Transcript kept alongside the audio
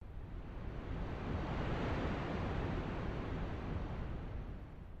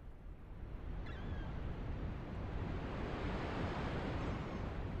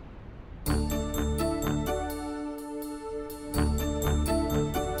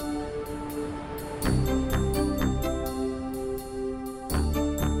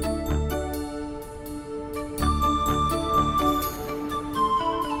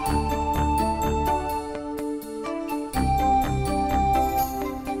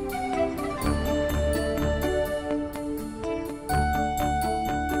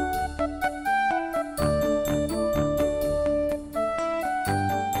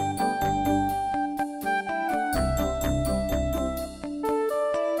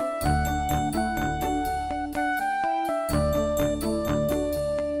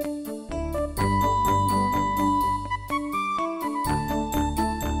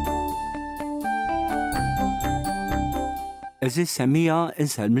Eżis semija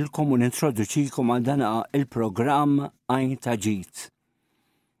insellmilkom u nintroduċikom għal dana il-programm Għajn ta' ġid.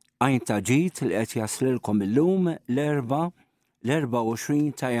 Għajn ta' ġid li qed jaslilkom illum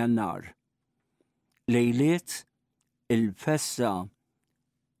l-24 ta' Jannar. Lejliet il-festa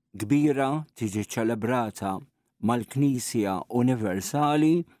kbira tiġi ċelebrata mal-Knisja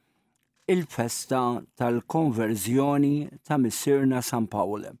Universali, il-festa tal-konverżjoni ta' Missierna San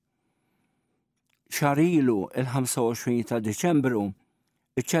Pawl. Xarilu il-25 ta' Deċembru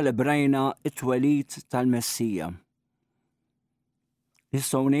iċċelebrajna it-twelid tal-Messija.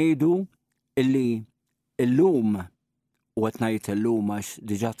 Nistgħu ngħidu illi illum u qed ngħid illum għax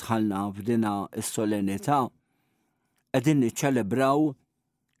diġà dħalna f'dina s-solennità qegħdin niċċelebraw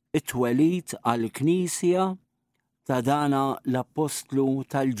it-twelid għall-Knisja ta' dana l-Apostlu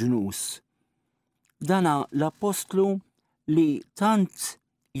tal-Ġnus. Dana l-Apostlu li tant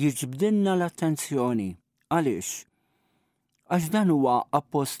jiġbdilna l-attenzjoni. Għaliex? Għax dan huwa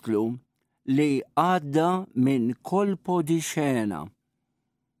apostlu li għadda minn kolpo di xena.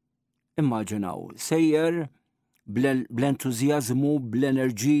 Immaġinaw, sejjer bl-entużjażmu,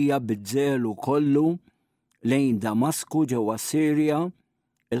 bl-enerġija, bid-żelu kollu lejn Damasku ġewwa Sirja,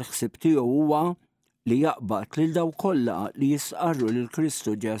 il-ħsieb tiegħu huwa li jaqbad lil daw kollha li jisqarru lil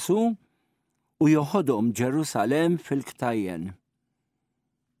Kristu Ġesu u joħodhom Ġerusalemm fil-ktajjen.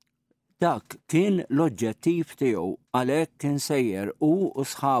 Dak kien l-oġġettiv tiegħu għalhekk kien sejjer u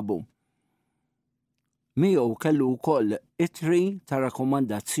sħabu. Miegħu kellu wkoll itri ta'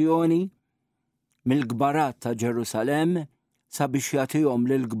 rakkomandazzjoni mill-gbarat ta' Ġerusalem sabiex jagħtihom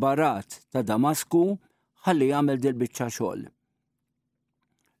lill-gbarat ta' Damasku ħalli jagħmel dil-biċċa xogħol.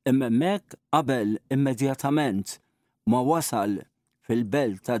 Imma hemmhekk qabel immedjatament ma wasal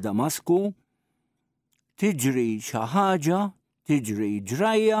fil-belt ta' Damasku tiġri xi ħaġa, tiġri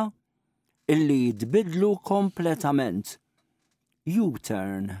ġrajja illi jitbidlu kompletament.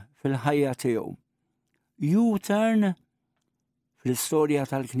 U-turn fil-ħajja tiegħu. U-turn fl-istorja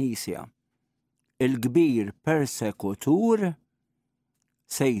tal-Knisja. Il-kbir persekutur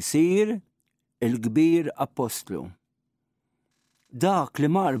se jsir il-kbir apostlu. Dak li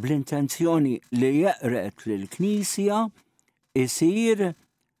mar bl-intenzjoni li jeqret lill-Knisja isir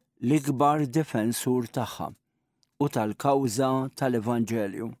l-ikbar difensur tagħha u tal-kawża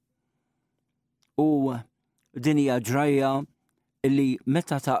tal-Evanġelju. U din hija ġrajja li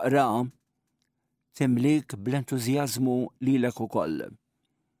meta taqra timlik bl-entużjażmu lilek ukoll.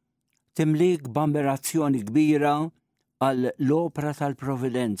 Timlik b'ammirazzjoni kbira għal l-opra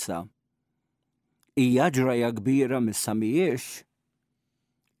tal-Providenza. Hija ġrajja kbira missa mhijiex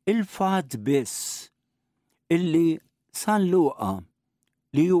il-fatt biss illi San Luqa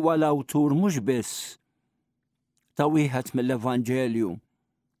li huwa l-awtur mhux biss ta' wieħed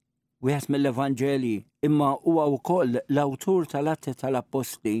mill-Evanġelji imma huwa wkoll l-awtur tal-Atti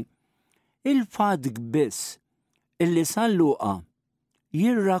tal-Apostli, il-fatt biss illi San Luqa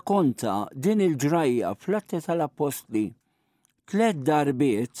jirrakkonta din il-ġrajja fl-Atti tal-Apostli 3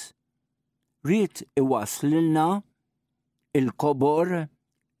 darbiet rid iwaslilna il-kobor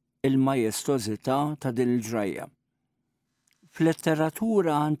il-majestożità ta' din il-ġrajja.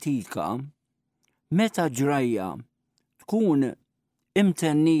 Fl-letteratura antika, meta ġrajja tkun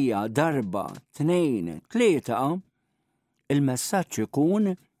imtennija darba, 2, 3, il-messaġġ ikun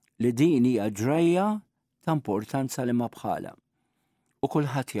li din hija ġrajja ta' importanza li ma bħala. U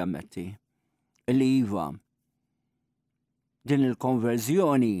kulħadd jammetti li iva din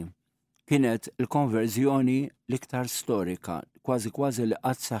il-konverżjoni kienet il-konverżjoni l-iktar storika, kważi li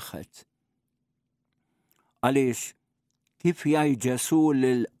qatt saħħet. Għaliex kif jgħid Ġesu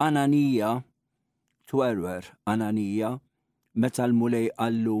lil Ananija, twerwer Ananija, meta l-mulej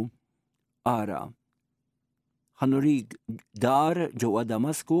qallu ara ħanurik dar ġewwa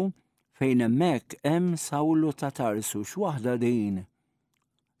Damasku fejn hemmhekk hemm Sawlu ta' Tarsu. X'waħda din?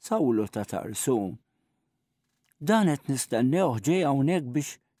 Sawlu ta' Tarsu. Dan qed nistennewh ġej hawnhekk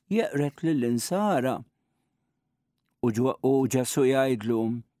biex jeqret lill-insara. U Ġesu jgħidlu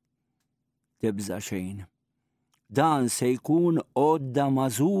tibża xejn. Dan se jkun għodda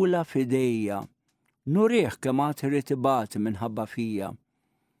magħżula f'idejja. Nurih kemm għad irid ibati minħabba fija.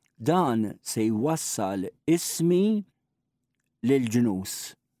 Dan se jwassal ismi lill-ġnus.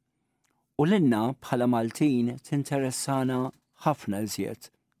 U lilna bħala Maltin tinteressana ħafna iżjed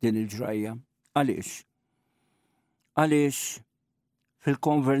din il-ġrajja. Għaliex? Għaliex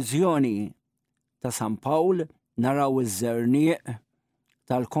fil-konverżjoni ta' San Pawl naraw iż-żernieq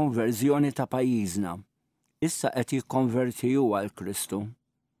tal-konverżjoni ta' pajjiżna. Issa qed jikkonvertiju għal Kristu.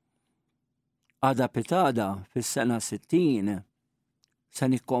 Għada pitada fis-sena 60 se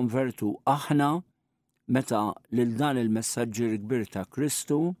nikkonvertu aħna meta lil dan il-messaġġier kbir ta'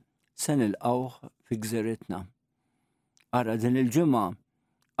 Kristu se nilqgħuh fi gżiritna. Ara din il-ġimgħa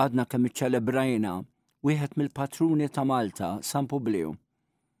għadna kemm iċċelebrajna wieħed mill-patruni ta' Malta, San Publiu,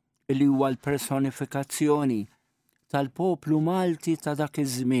 illi huwa l-personifikazzjoni tal-poplu Malti ta' dak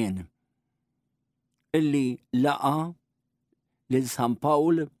iż-żmien, illi laqa lil San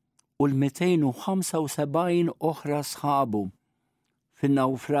Pawl u l-275 oħra sħabu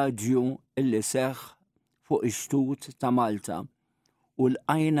fin-nawfraġġju illi seħħ fuq ix-xtut ta' Malta u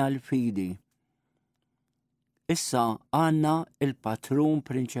l-qajna l-fidi. Issa għandna il-patrun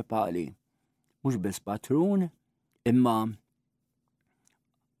prinċipali. Mhux biss patrun, imma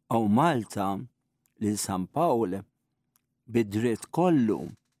għaw Malta lil San Pawl bid-dritt kollu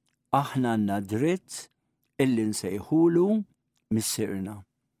aħna għandna dritt illi nsejħulu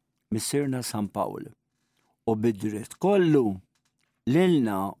missierna San Pawl. U bid-dritt kollu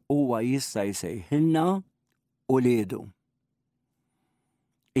lilna huwa jista' jsejħilna uliedu.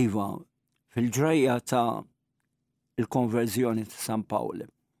 Iva, fil-ġrajja ta' il-konverżjoni ta' San Pawl,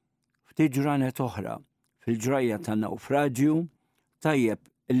 ftit ġranet oħra fil-ġrajja ta' nawfraġġju, tajjeb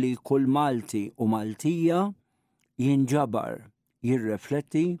li kull Malti u Maltija jinġabar,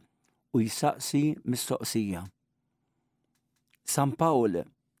 jirrefletti u jisaqsi mistoqsija. San Pawl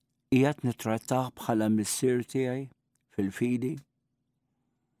qiegħed nittrattah bħala missier tiegħi fil-fidi.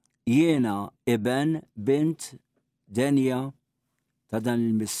 Jiena iben bint denja ta' dan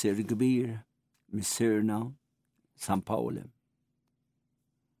il-missier kbir, missierna San Pawl.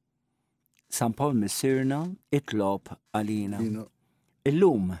 San Pawl missierna itlob għalina.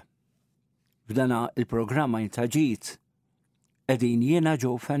 Illum, f'dana il-programma jintaġit, qegħdin jiena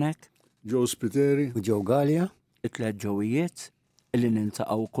ġew Fenek, ġew Spiteri u ġew Galja, it-tliet ġewwijiet illi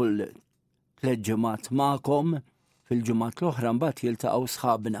niltaqgħu kull 3 ġimgħat magħkom, fil-ġimgħat l-oħra mbagħad jiltaqgħu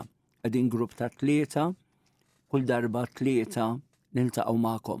sħabna. Qegħdin grupp ta' 3, kull darba 3 niltaqgħu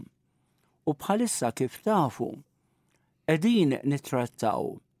magħkom. U bħalissa kif tafu, qegħdin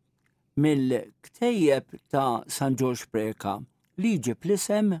nittrattaw mill-ktejjeb ta' San George Preka li jġib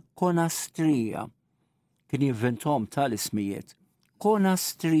l-isem Konastrija. Kien jivventom tal-ismijiet.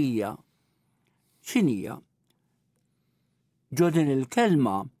 Konastrija. X'inhija? Ġo din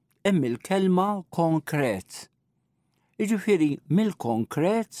il-kelma hemm il-kelma konkret. Jiġifieri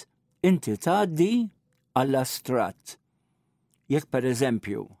mill-konkret inti tgħaddi għall-astratt. Jekk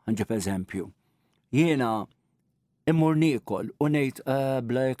pereżempju, ħanġib eżempju, jiena immur niekol u ngħid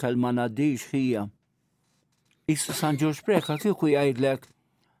bla jekk ma ngħaddix hija. Issu San George Preka kieku jgħidlek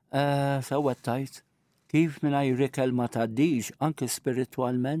sewwettajt kif mingħajr ikel ma tgħaddix anke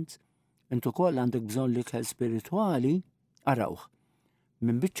spiritwalment, intu koll għandek bżonn l-ikel spiritwali, arawh.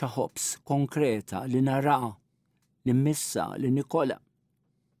 Minn biċċa ħobs konkreta li nara, li mmissa, li nikola.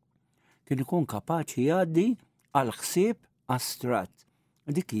 Kien ikun kapaċi jgħaddi għal ħsieb astratt.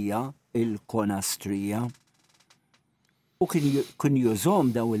 Dik hija il-konastrija. U kien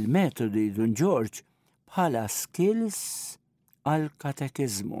jużom daw il-metodi Don George bħala skills għal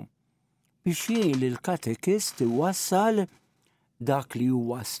katekizmu. Biex jgħin il-katekist iwassal dak li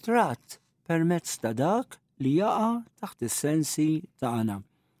huwa astratt permezz ta' dak li jaqa' taħt is-sensi tagħna,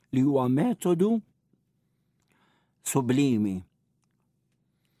 li huwa metodu sublimi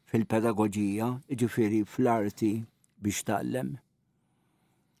fil-pedagogija, jiġifieri fl-arti biex tgħallem.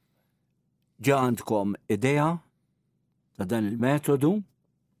 Ġa għandkom idea ta' dan il-metodu,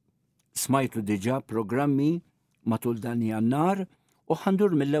 smajtu diġà programmi matul dan Jannar u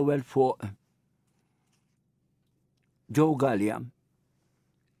ħandur mill-ewwel fuq ġew Galja.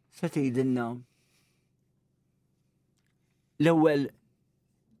 Se tgħidilna l-ewwel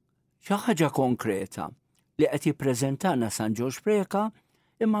xi ħaġa konkreta li qed jippreżentana San George Preka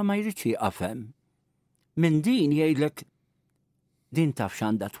imma ma jridx jaqafhem. Min din jgħidlek din taf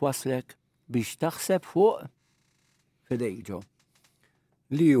x'għandha twaslek biex taħseb fuq fidejġo.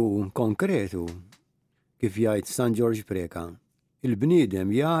 li hu konkretu kif jgħid San George Preka.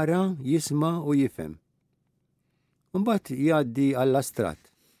 Il-bniedem jara, jisma' u jifhem. Mbagħad jgħaddi għall-astratt.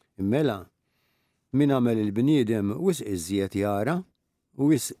 Immela, min għamel il-bniedem wis iżjed jara,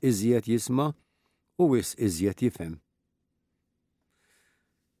 u wis iżjed jisma' u wis iżjed jifhem.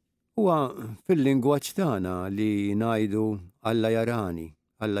 Huwa fil-lingwaġġ tagħna li ngħidu Alla jarani,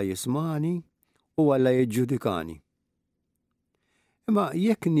 Alla jismani u Alla jiġġudikani. Imma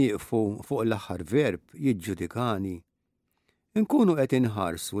jekk nieqfu fuq l-aħħar verb jiġġudikani, nkunu qed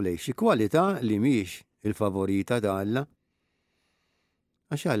inħarsu lejn xi kwalità li mhix il-favorita ta' Alla.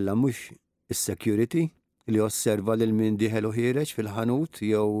 Għax Alla mhux is-security li osserva lil min dieħel u ħiereġ fil-ħanut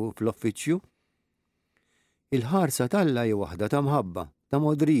jew fl-uffiċċju. Il-ħarsa ta' Alla hija waħda ta' mħabba, ta'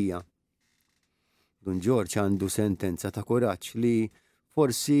 modrija. Dun George għandu sentenza ta' kuraġġ li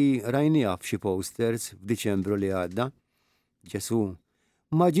forsi rajnija f'xi posters f'Diċembru li għadda. Ġesu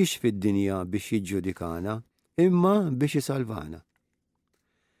ma ġiex fid-dinja biex jiġġudikana, imma biex jisalvana.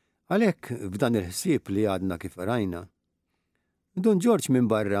 Għalhekk f'dan il-ħsieb li għadna kif rajna, Dun George minn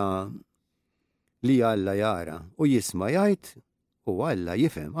barra li Alla jara u jisma' jgħid u Alla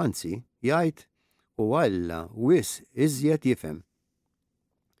jifhem, anzi jgħid u Alla wis iżjed jifhem.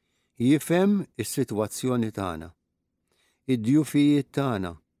 Jifhem is-sitwazzjoni tagħna, id-djufijiet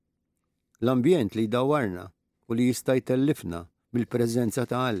tagħna, l-ambjent li jdawwarna u li jista' jtellifna bil-preżenza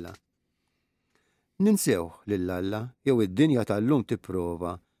ta' Alla. Ninsewh lil Alla jew id-dinja tal-lum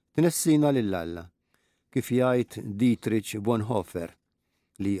tipprova tnessina lil Alla, kif jgħid Dietrich Bonhoeffer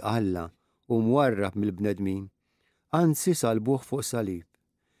li Alla u mwarrab mill-bnedmin, anzi salbuh fuq salib,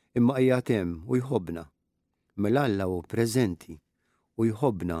 imma qiegħed hemm u jħobbna, mill-Alla hu preżenti u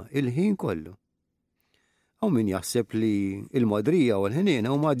jħobbna il-ħin kollu. Hawn min jaħseb li il-modrija u l-ħnien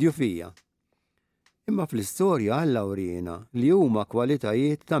huma djufija. Imma fl-istorja Alla urina li huma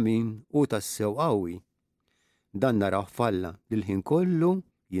kwalitajiet ta' min u tassew qawwi. Dan naraw f'Alla li l-ħin kollu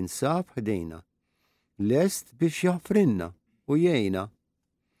jinsab ħdejna, lest biex jaħfrinna u jgħinna.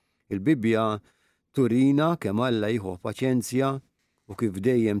 Il-Bibja turina kemm Alla jieħu paċenzja u kif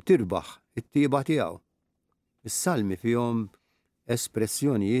dejjem tirbaħ it-tieba tiegħu. Is-salmi fihom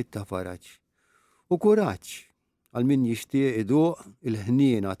espressjonijiet ta' faraġġ u kuraġġ għal min jixtieq iduq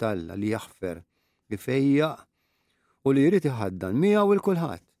il-ħniena tal-Alla li jaħfer, ifejjaq u li jrid iħaddan miegħu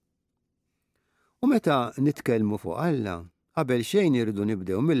il-kulħadd. U meta nitkellmu fuq Alla, qabel xejn irridu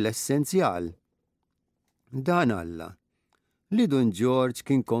nibdew mill-essenzjal. Dan Alla li Dun George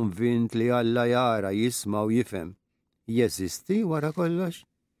kien konvint li Alla jara, jisma' u jifhem, jeżisti wara kollox.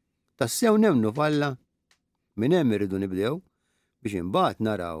 Tassew nemmnu f'Alla. Minn hemm irridu nibdew biex imbagħad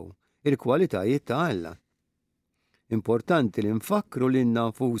naraw il-kwalitajiet ta' Alla. Importanti li nfakru lilna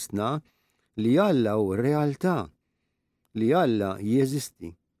nfusna li Alla hu r-realtà, li Alla jeżisti.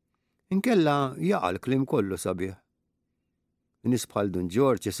 Inkella jaqa' l-kliem kollu sabiħ. Nies bħal Dun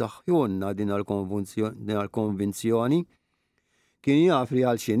George isaħħjunna din għall-konvinzjoni kien jaf li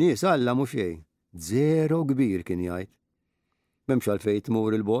għal xi nies Alla mhu xejn, żero kbir kien jgħid. M'hemmx għalfejn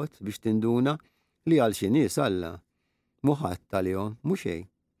tmur il-bot biex tinduna li għal xi nies Alla mhu ħadd għalihom mhu xejn.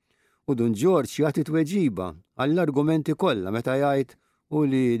 U Dun George jagħti tweġiba għall-argumenti kollha meta jgħid u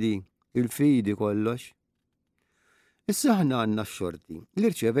liedi il-fidi kollox. Issa aħna għandna x-xorti li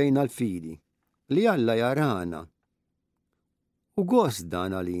rċevejna l-fidi li Alla jarana u gost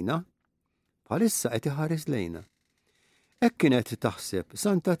dan għalina bħalissa qed iħares lejna. Hekk kienet taħseb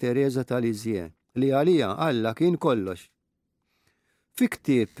Santa Teresa ta' Lisieux li għalija Alla kien kollox. Fi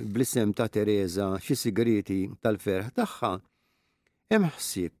ktieb bl-isem ta' Teresa xi sigriti tal-ferħ tagħha hemm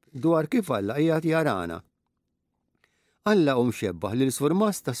ħsieb dwar kif Alla qiegħed jarana. Alla hu mxebbaħ lil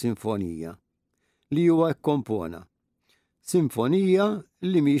sfurmas ta' sinfonija li huwa kkompona. Sinfonija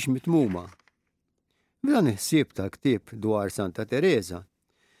li mhix mitmuma. B'dan ħsieb tal-ktieb dwar Santa Teresa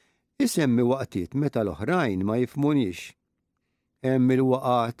isemmi waqtiet meta l-oħrajn ma jifmunix. Hemm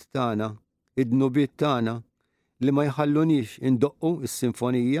il-waqat tagħna, id-dnubiet tagħna li ma jħallunix indoqqu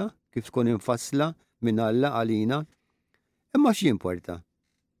s-sinfonija kif tkun infassla minn Alla għalina. Imma x'jimporta?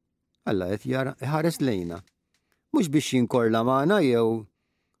 Alla qed iħares lejna. Mhux biex jinkorla magħna jew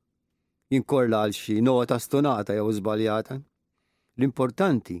jinkorla għal xi nota stonata jew żbaljata.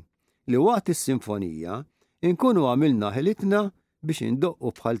 L-importanti li waqt is-sinfonija inkunu għamilna ħilitna biex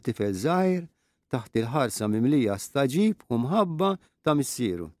indoqqu bħal tifel żgħir taħt il-ħarsa mimlija staġib u mħabba ta'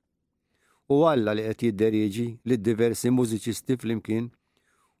 missieru. U Alla li qed jidderiġi lid-diversi mużiċisti flimkien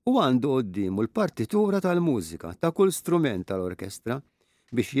u għandu qudiemu l-partitura tal-mużika ta' kull strument tal-orkestra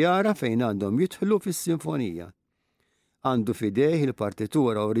biex jara fejn għandhom jidħlu fis-sinfonija. Għandu fidejh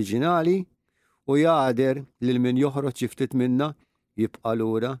il-partitura oriġinali u jgħader lil min joħroġ xi ftit minnha jibqa'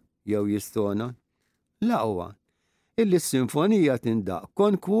 lura jew jistona. Laqwa illi s-sinfonija tindaq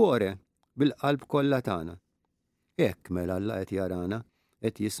kon kwore bil-qalb kollha tagħna. Hekk mela Alla qed jarana,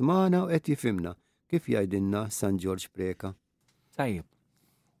 qed jismana u qed jifhimna kif jgħidilna San George Preka. Tajjeb.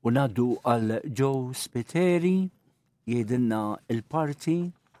 U ngħaddu għal Joe Spiteri jgħidilna il-parti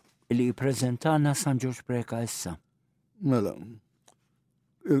li jippreżentana San George Preka issa. Mela,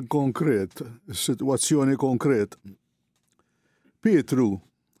 il-konkret, is-sitwazzjoni konkret. Pietru,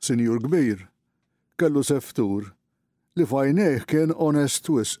 sinjur kbir, kellu seftur li fajnejh kien onest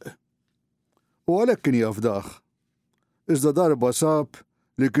wisq. U għalhekk kien jafdaħ. Iżda darba sab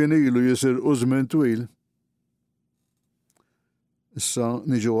li kien ilu jisirqu żmien twil. Issa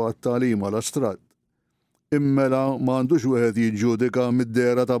niġu għat-tagħlim għall-astrat. Immela m'għandux wieħed jiġġudika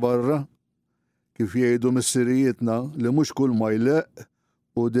mid-dera ta' barra. kif jgħidu missirijietna li mhux kull ma jleq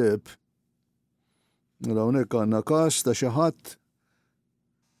u deb. Hawnhekk għandna każ ta' xi ħadd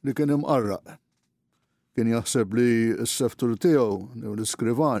li kien imqarraq. Kien jaħseb li s-seftur tiegħu jew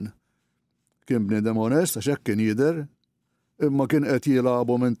l-iskrivan kien bniedem onest għax hekk kien jidher, imma kien qed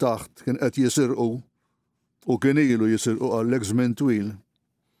jilagħbu minn taħt, kien qed jisirqu u kien ilu jisirqu għal żmien twil.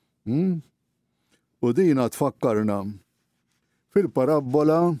 U dina tfakkarna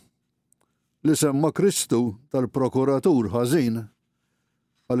fil-parabola li semma Kristu tal-prokuratur ħażin.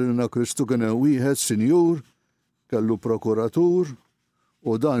 Għalilna Kristu kien wieħed sinjur, kellu prokuratur,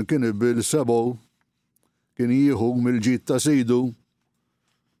 u dan kien bil-sebgħu kien jieħu mill-ġid ta' sidu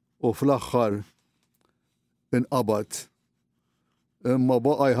u fl-aħħar inqabad. Imma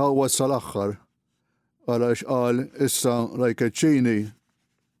baqa' jħawwas sal-aħħar għalax qal issa rajkeċċini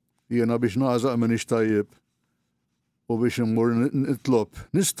jiena biex nażaq minix tajjeb u biex immur nitlob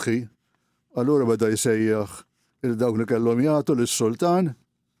nistħi, allura beda jsejjaħ il-dawk li kellhom jagħtu lis-sultan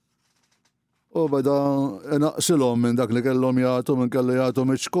u beda naqsilhom minn dak li kellhom jagħtu minn kellu jagħtu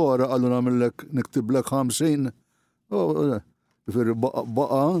miċ-xkora qalu nagħmellek niktiblek 50 u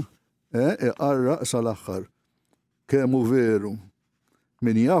baqa' iqarraq sal-aħħar. Kemm hu veru.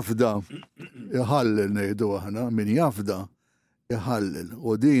 Min jafda iħallel ngħidu aħna, min jafda iħallel.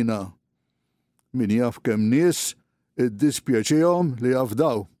 U dina min jaf kemm nies iddispjaċihom li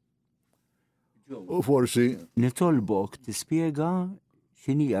jafdaw. U forsi nitolbok tispjega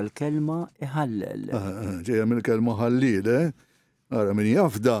x'inhija l-kelma iħallel. Ġejja mill-kelma ħallil, Ara min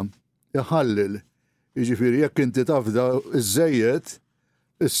jafda iħallel. Jiġifieri jekk inti tafda iż-żejjed,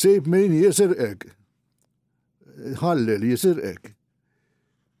 issib min jisirqek. Ħallel jisirqek.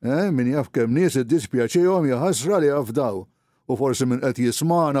 Min jaf kemm nies iddispjaċihom jaħasra li jafdaw. U forsi min qed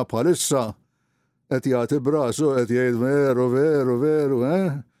jismana bħalissa qed jagħti brasu qed jgħid veru,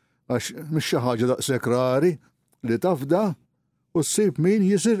 għax mhix xi ħaġa daqshekk rari li tafda u ssib min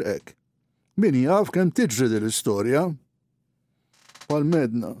jisirqek. Min jaf kemm tiġri din l-istorja. Bħal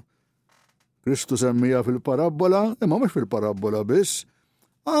medna. Kristu semmija fil-parabola, imma mhux fil-parabola biss,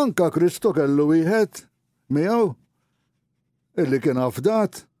 anka Kristu kellu wieħed miegħu illi kien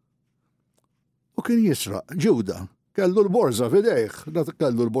afdat u kien jisraq, Ġuda. Kellu l-borza fidejh,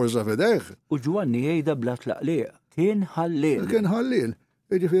 kellu l-borza fidejh. U Ġwanni jgħidha bla tlaqliq, kien ħallil. Kien ħallil.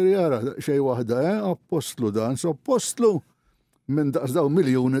 Jiġifieri jara xejn waħda, apostlu dan, suppostlu minn daqsdaw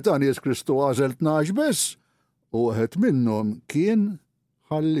miljuni ta' nies Kristu għażel 12 biss, u waħed minnhom kien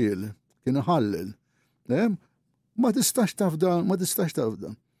ħallil, kien ħallil. Ma tistax tafda.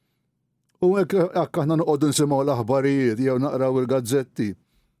 U hekk aħna noqogħdu nsimgħu l-aħbarijiet jew naqraw il-gazzetti.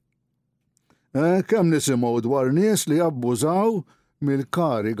 Kemm nisimgħu dwar nies li abbużaw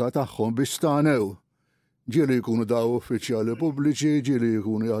mill-kariga tagħhom biex stanew. Ġieli jkunu daw uffiċjali pubbliċi, ġieli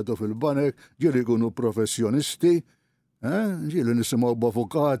jkunu jaħdu fil-banek, ġieli jkunu professjonisti, ġieli nisimgħu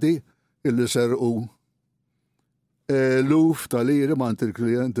b'avukati illi serqu eluf ta' liri mant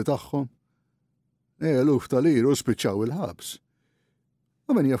il-klijenti tagħhom. Eluf ta' liri u spiċċaw il-ħabs.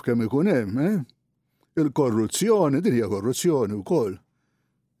 Ma min jaf kemm ikun hemm, il-korruzzjoni, din hija korruzzjoni wkoll.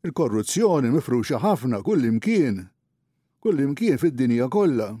 Il-korruzzjoni mifruxa ħafna kull imkien fid-dinja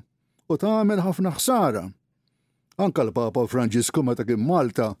kollha u tagħmel ħafna ħsara. Anka l-Papa Franġisku meta kien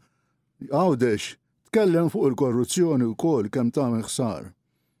Malta għawdex tkellem fuq il-korruzzjoni wkoll kemm tagħmel ħsar.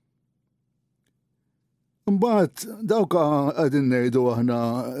 Imbagħad dawk qegħdin ngħidu aħna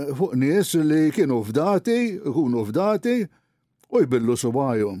fuq nies li kienu ikunu fdati u jbillu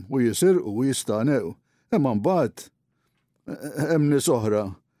subajhom u jisirqu u jistanew. Imma mbagħad hemm nies oħra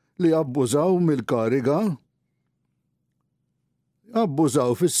li abbużaw mill-kariga,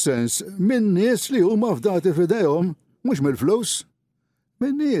 abbużaw fis-sens minn nies li huma fdati f'idejhom, mhux mill-flus,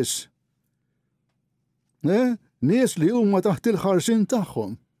 minn nies. Nies li huma taħt il-ħarsin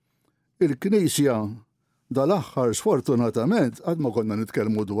tagħhom. Il-Knisja dal-aħħar sfortunatament għad ma konna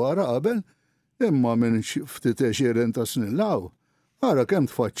nitkellmu dwarha qabel, imma minn ftit 20 ta' snin law, ara kemm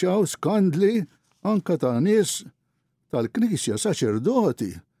tfaċċaw skandli anka ta' nies tal-Knisja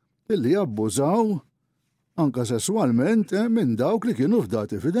saċerdoti illi jabbużaw anka sessualment minn dawk li kienu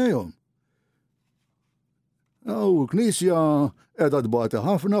fdati f'idejhom. U Knisja qiegħda tbati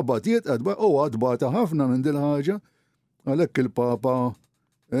ħafna, batiet tbati ħafna minn din ħaġa, għalhekk il-Papa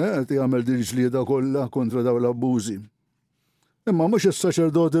qed jagħmel din ġlieda kollha kontra dawn l-abbużi. Imma mhux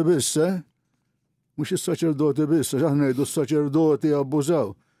is-saċerdoti biss, mhux is-saċerdoti biss, għax aħna ngħidu s-saċerdoti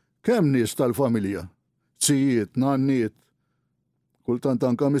abbużaw. Kemm nies tal-familja, tzijiet, nanniet, kultant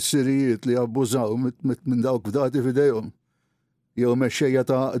anka missirijiet li abbużaw minn dawk fdati f'idejhom, jew mexxejja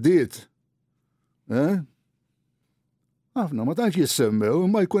ta' qdiet. Ħafna ma tantx jissemmew,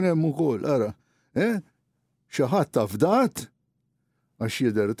 imma jkun hemm ukoll, ara. xi ħadd tafdat għax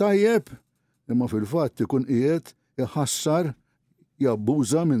jidher tajjeb, imma fil-fatt ikun qiegħed iħassar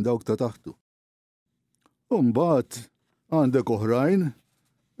jabbuża minn dawk ta' taħtu. Mbagħad għandek oħrajn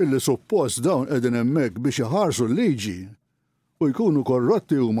illi suppost dawn qegħdin hemmhekk biex iħarsu l-liġi u jkunu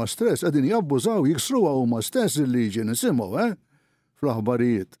korrotti huma stess qegħdin jabbużaw jiksruha huma stess il-liġi nisimgħu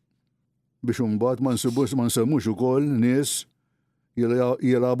fl-aħbarijiet biex imbagħad ma nsemmux ukoll nies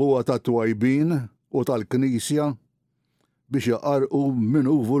jilagħbuha ta' twajbin u tal-Knisja biex jaqarqu min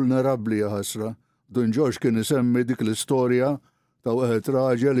hu vulnerabbli ħasra. Don George kien isemmi dik l-istorja ta' waħed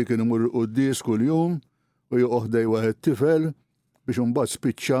raġel li kien imur qudies kuljum u joqoħdej waħed tifel biex imbagħad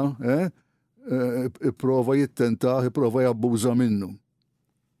spiċċa ipprova jittentaħ, ipprova jabbuża minnu.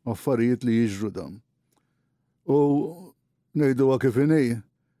 Affarijiet li jiġru dan. U ngħiduha kif inhi,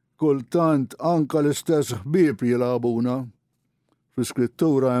 kultant anka l-istess ħbieb jilagħbuna.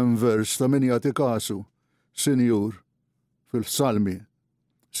 Fl-Iskrittura hemm vers ta' min jagħti kasu, Sinjur, fil-Psalmi,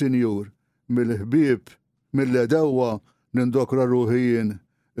 Sinjur, mill-ħbieb, mill-edewwa nindokra ruħijin,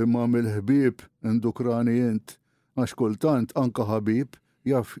 imma mill-ħbieb indukrani int, għax kultant anka ħabib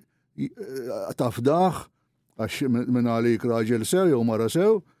jaf tafdaħ għax minn għalik raġel sew jew mara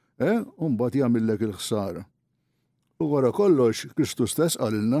sew, u mbagħad jagħmillek il-ħsara. U wara kollox Kristu stess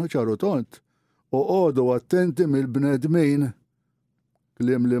qalilna ċaru tont, u għodu attenti mill-bnedmin,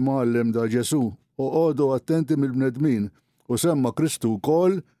 kliem li mallem da Ġesu, u għodu attenti mill-bnedmin, u semma Kristu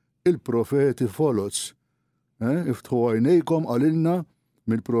wkoll il-profeti foloz. Iftħu għajnejkom għalilna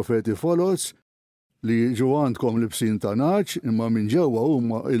mill-profeti foloz li jiġu għandkom libsin ta' naċ imma minn ġewwa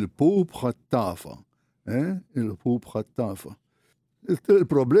huma il-pub ħattafa. Il-pub ħattafa.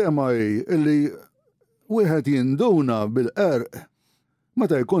 Il-problema hi li wieħed jinduna bil-qerq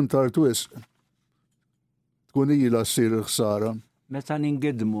meta jkun tard wisq. Tkun ilha ssir ħsara. Meta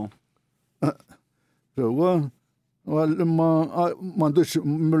ningidmu. Sewwa, imma m'għandux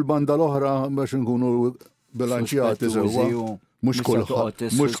mill-banda l-oħra biex nkunu bilanċjati sewwa. Mux kulħadd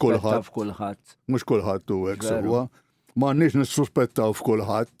u hekk sewwa. M'għandniex nissuspettaw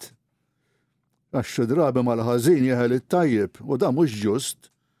f'kulħadd. Għax xi drabi mal-ħażin jeħel it-tajjeb u dan mhux ġust.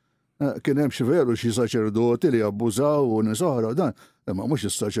 Kien hemm xi veru xi saċerdoti li abbużaw u nies oħra dan, imma mhux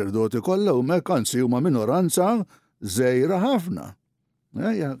is-saċerdoti kollha hemmhekk anzi huma minoranza żgħira ħafna.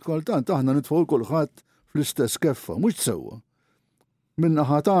 Kultant aħna nitfgħu kulħadd fl-istess keffa, mhux sewwa.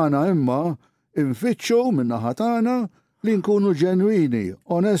 Min-naħa tagħna imma infittxu min-naħa tagħna li nkunu ġenwini,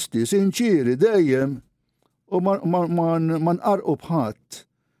 onesti, sinċiri, dejjem, u ma nqarqu bħadd.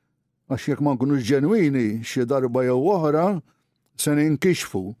 Għax jekk ma nkunux ġenwini xi darba jew oħra se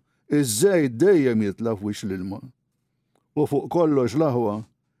ninkixfu, iż-żejt dejjem jitlaf wix l-ilma. U fuq kollox l-aħwa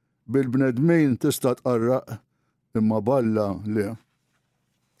bil-bnedmin tista' tqarraq imma balla le.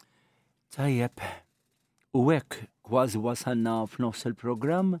 Tajjeb, u hekk kważi wasalna f'nofs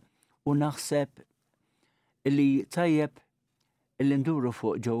il-programm u naħseb illi tajjeb illi nduru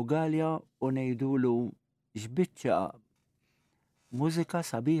fuq Ġew Galja u ngħidulu x'biċċa mużika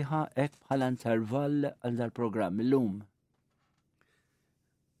sabiħa hekk bħala intervall għal dal-programm illum.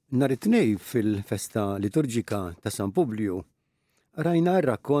 Nhar it-tnejn fil-festa liturġika ta' San Publiu rajna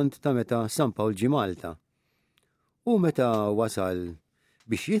r-rakkont ta' meta San Pawl ġie Malta. U meta wasal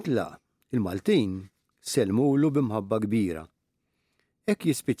biex jitlaq il-Maltin selmulu b'imħabba kbira. Hekk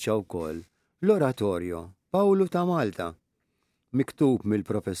jispiċċa wkoll l-oratorjo Pawlu ta' Malta, miktub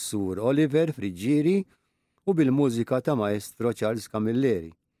mill-professur Oliver Friġġieri u bil-mużika ta' maestro Charles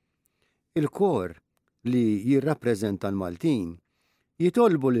Camilleri. Il-kor li jirrappreżenta l-Maltin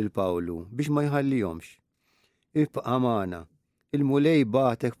jitolbu lil Pawlu biex ma jħallihomx. Ibqa' magħna, il-mulej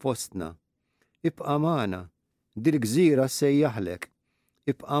bagħtek fostna. Ibqa' magħna, dil-gżira sejjaħlek.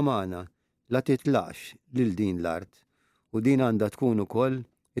 Ibqa' magħna, la titlaqx lil din l-art u din għandha tkun ukoll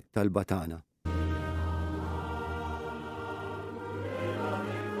it-talba tagħna.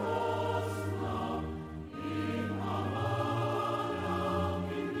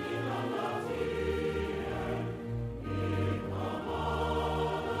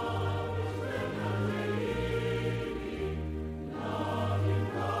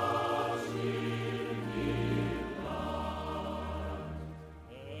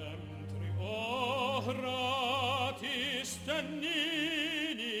 Oħra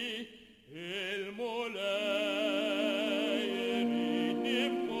tistennini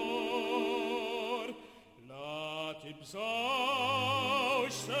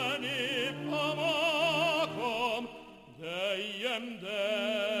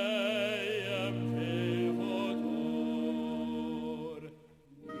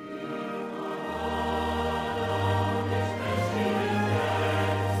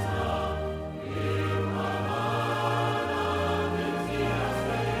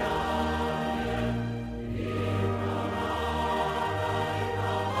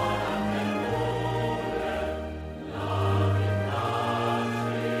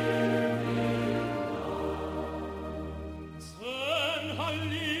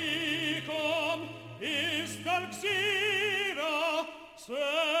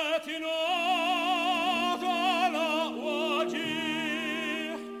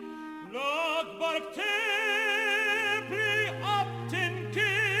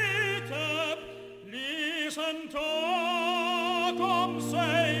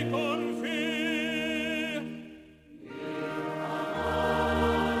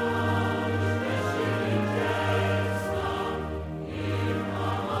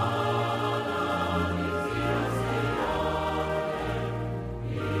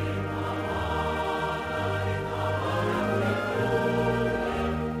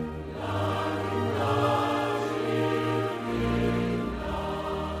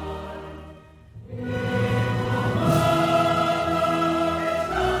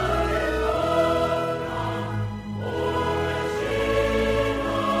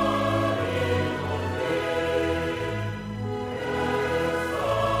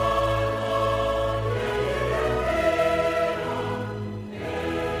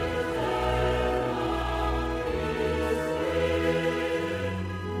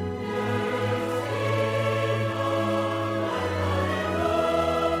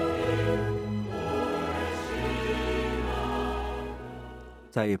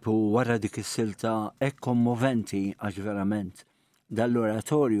Tajib, u wara dik is-silta hekk kommoventi għax verament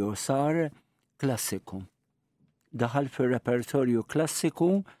dal-oratorju sar klassiku. Daħal fir-repertorju klassiku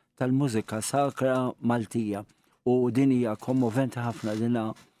tal-mużika sakra Maltija u din hija kommoventi ħafna dina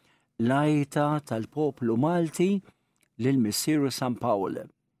lajta tal-poplu Malti lil Missieru San Pawl.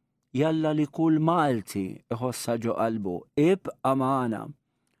 Jalla li kull Malti iħossa ġo qalbu, ibqa' magħna,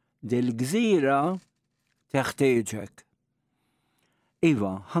 dil-gżira teħtieġek.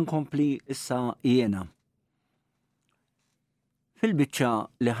 Iva, ħankompli issa jiena. Fil-biċċa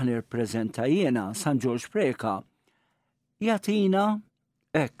li ħnirpreżenta jiena San George Preka jatina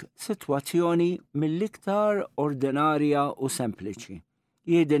hekk sitwazzjoni mill-iktar ordinarja u sempliċi.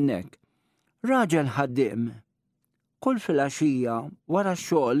 Jgħidilnek, raġel ħaddiem kull filgħaxija wara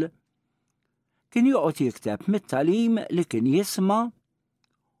x-xogħol kien joqgħod jikteb mit-tagħlim li kien jisma'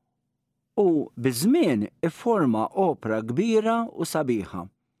 u biż-żmien ifforma opra kbira u sabiħa.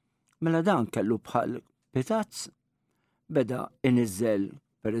 Mela dan kellu bħal pitazz beda iniżżel,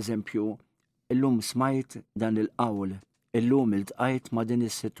 pereżempju, illum smajt dan il-qawl, illum iltqajt ma' din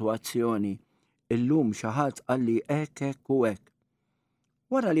is-sitwazzjoni, illum xi ħadd qalli hekk u hekk.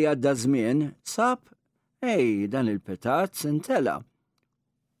 Wara li għadda żmien sab, dan il-pitazz intela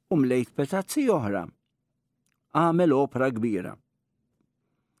u mlejt pitazzi oħra. Għamel opra kbira.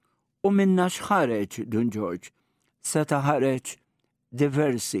 U minna xħareġ Dun George, seta ħareġ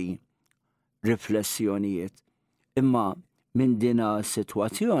diversi riflessjonijiet. Imma minn dina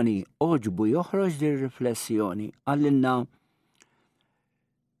situazzjoni oġbu joħroġ din riflessjoni. Għallinna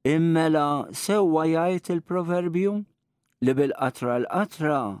immela sewwa jgħid il-proverbju li bil-qatra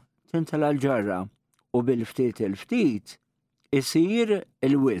l-qatra tintela l-ġarra u bil-ftit il-ftit isir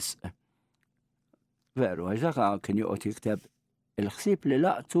il-wisq. Veru, għax dak kien joqgħod jikteb il-ħsieb li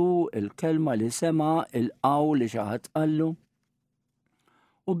laqtu, il-kelma li sema, il-qawl li xi ħadd qallu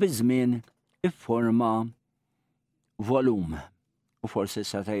u biż-żmien ifforma volum u forsi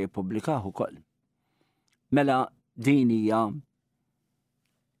seta' jippubblikaw ukoll. Mela din hija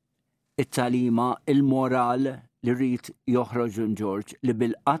it-talima il-moral li rrid joħroġ Dun George li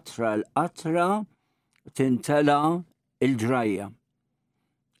bil-qatra l-qatra tintela il-ġrajja.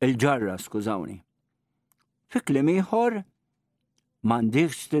 Il-ġarra, skużawni. Fi kliem ieħor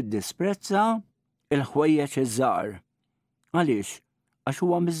m'għandekx tiddisprezza il-ħwejjeġ iż-żgħar. Għaliex? Għax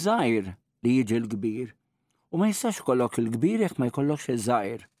huwa miż-żgħir li jiġi l-kbir. U ma jistax kollok il-kbir jekk ma jkollokx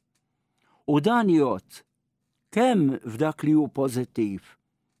iż-żgħir. U dan jgħod kemm f'dak li hu pożittiv,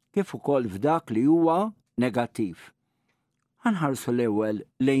 kif ukoll f'dak li huwa negattiv. Ħanħarsu l-ewwel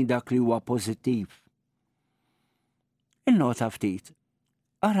lejn dak li huwa pożittiv. Innota ftit.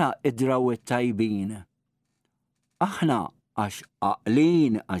 Ara id-drawwiet tajbin. Aħna għax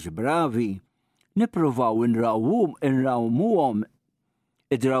aqlin, għax bravi, nippruvaw inrawmuhom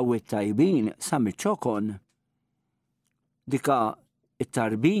id-drawwiet tajbin sa miċ-ċokon. Dika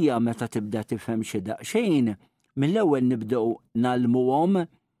it-tarbija meta tibda tifhem xi daqsxejn, mill-ewwel nibdew nagħlmuhom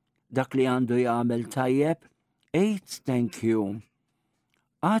dak li għandu jagħmel tajjeb, thank you.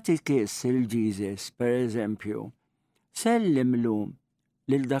 Għati kiss il-Jesus, pereżempju, sellimlu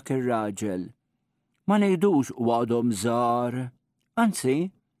lil dak ir-raġel. Ma ngħidux u għadhom żgħar,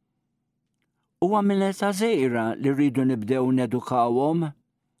 anzi, huwa minn età żgħira li rridu nibdew nedukawhom,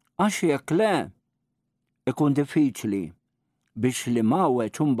 għax jekk le ikun diffiċli biex li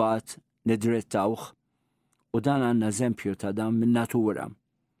mawweġ imbagħad nidrittawh. U dan għandna eżempju ta' dan min-natura.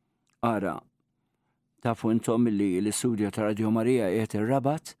 Ara, tafu intom li l-istudju ta' Radju Marija qiegħed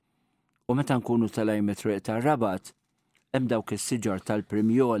ir-Rabat u meta nkunu tal-ajm it-triq tar-Rabat hemm dawk is-siġar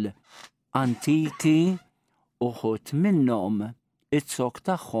tal-Primjol antiki uħut minnhom it-sok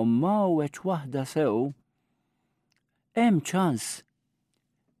tagħhom mawweġ waħda sew. Hemm ċans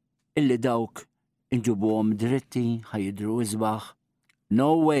illi dawk inġibuhom dritti ħajidru isbaħ. No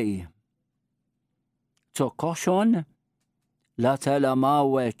way. Koxon la tela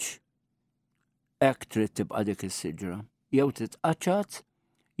mawweċ. Ek trid tibqa' dik is-siġra. Jew titqaċċat,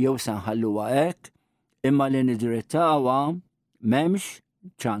 jew se nħalluha hekk, imma li nidrittawha m'hemmx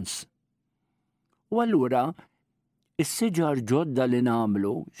ċans. U allura is-siġar ġodda li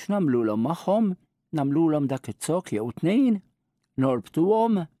nagħmlu, x'nagħmluhom magħhom? Nagħmluhom dak it-zok jew tnejn,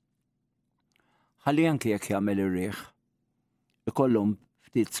 norbtuhom, ħalli anke jekk jagħmel ir-riħ. Ikollhom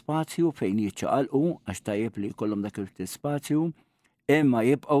ftit spazju fejn jiċċaqalqu għax tajjeb li jkollhom dak il-ftit spazju, imma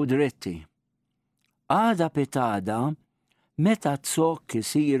jibqgħu dritti. Għada pitada, meta t-sok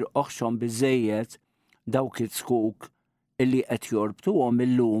isir oħxon biżejjed dawk it-skuk illi qed jorbtuhom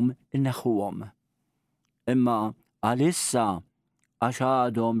illum inneħħuhom. Imma għalissa għax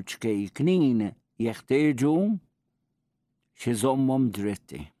għadhom ċkejknin jeħtieġu xi żommhom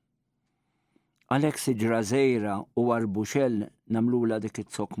dritti. Għalhekk siġra żgħira u arbuxell nagħmluha dik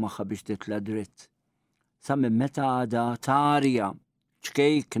it-sok magħha biex titla' dritt. Sa minn meta għada tarja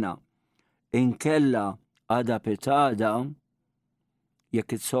ċkejkna inkella għada pitada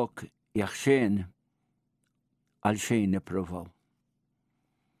jekk it-sok jaħxin għal xejn nippruvaw.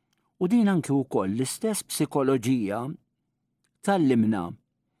 U din anki wkoll l-istess psikoloġija tallimna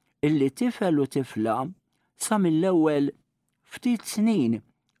illi tifel u tifla sa mill-ewwel ftit snin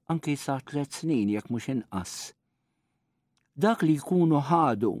anki sa 3 snin jekk mhux inqas. Dak li jkunu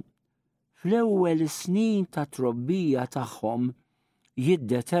ħadu fl-ewwel snin ta' trobbija tagħhom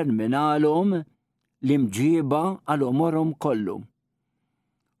jiddeterminalhom l-imġiba għal umorhom kollu.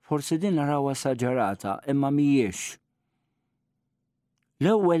 Forsi din narawha esaġerata imma mhijiex.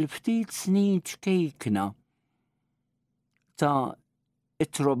 L-ewwel ftit snin ċkejkna ta'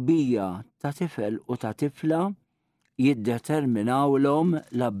 it-trobbija ta' tifel u ta' tifla jiddeterminawlhom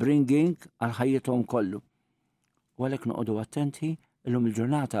l-upbringing għal ħajjithom kollu. U għalhekk noqogħdu attenti illum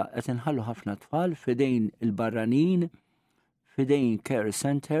il-ġurnata qed inħallu ħafna tfal f'idejn il-barranin, f'idejn care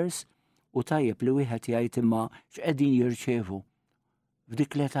centers u tajjeb li wieħed jgħid imma x'qegħdin jirċevu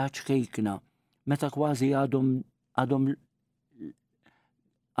f'dik l-età ċkejkna meta kważi għadhom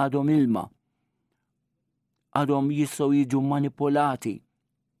ilma. Għadhom jistgħu jiġu manipolati.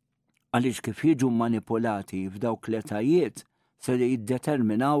 Għaliex kif jiġu manipolati f'dawk l-etajiet se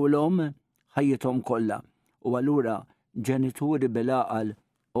jiddeterminawlhom ħajjithom kollha. U allura ġenituri bil-għaqal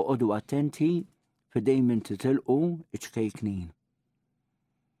oqgħodu attenti f'idejn minn titilqu iċkejknin.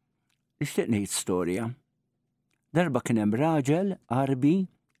 Nixtieq ngħid storja. Darba kien hemm raġel qarbi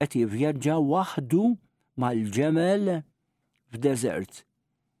qed jivvjaġġa waħdu mal-ġemel f'deżert.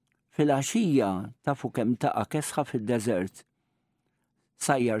 Fil-għaxija tafu kemm taqa' kesħa fid-deżert.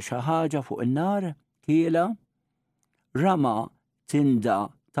 Sajjar xi ħaġa fuq in-nar, kiela, rama tinda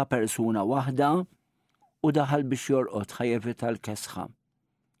ta' persuna waħda u daħal biex jorqod ħajevita l-kesħa.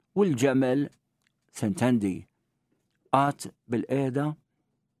 U l-ġemel, sentendi, għad bil-qiegħda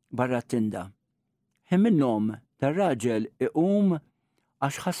barra t-tinda. Minnhom tar-raġel iqum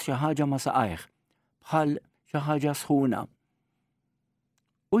għax ħass xi ħaġa ma saqajh, bħal xi ħaġa sħuna.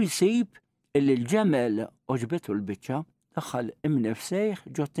 U jsib illi l-ġemel oġbetu l-biċċa daħħal imnifsejh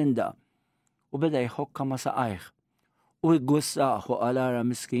ġo t-tinda u beda jħokka ma saqajh. U jgussaħ u qalara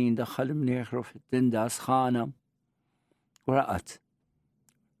miskin daħħal imnieħru fit-tinda sħana u raqat.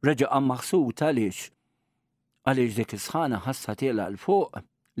 Reġa' maħsut għaliex dik is-sħana ħassa tiela l-fuq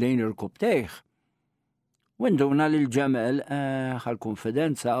lejn il-kubtejħ. U nduna li l-ġemel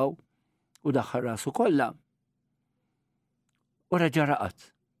għal-konfidenza u daħħal rasu kollha. U reġa' raqat.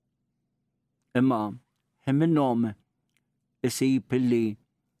 Imma minnhom isib illi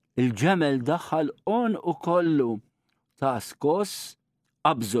il-ġemel daħħal on u kollu ta' skoss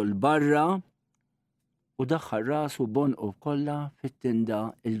qabżu l-barra u daħħal rasu bon u kollha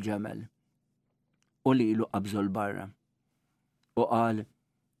fit-tinda il-ġemel. U lilu qabżu l-barra. U qal,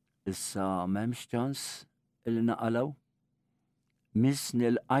 issa m'hemmx ċans illi naqalaw. Misni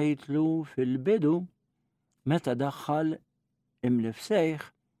l-qajtlu fil-bidu meta daħħal imlifsejħ,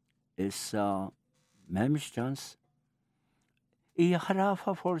 issa m'hemmx ċans. Hija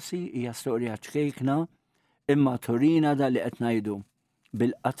ħrafa forsi, hija storja ċkejkna, imma turina da li qed ngħidu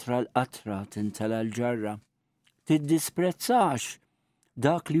bil-qatra l-qatra tintala l-ġarra. Tiddisprezzax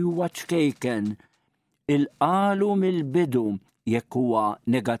dak li huwa ċkejken il-qalu mill-bidu jekk huwa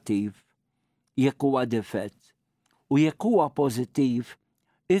negattiv, jekk huwa difett u jekk huwa pożittiv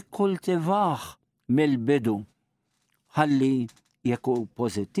ikkultivah mill-bidu ħalli jekk hu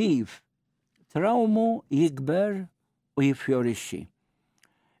pożittiv trawmu jikber u jiffjorixxi.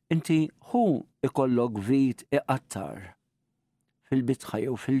 Inti hu ikollok vit iqattar fil-bitħa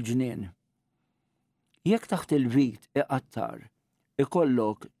jew fil-ġnien. Jekk taħt il-vit iqattar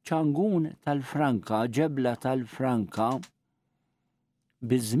ikollok ċangun tal-franka, ġebla tal-franka,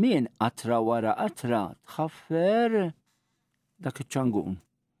 biż-żmien qatra wara qatra tħaffer dak iċ-ċangun.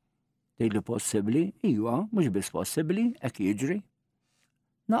 Tgħidli possibbli? Iva, mhux biss possibbli, hekk jiġri.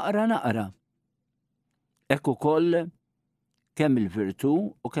 Naqra. Hekk ukoll kemm il-virtu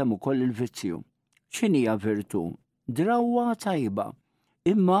u kemm ukoll il-vizzju. X'inhija virtu? Drawwa tajba,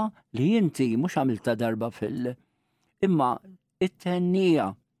 imma li inti mhux għamilta darba imma it-tennija,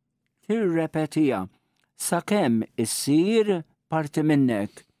 tirrepetija sakemm issir parti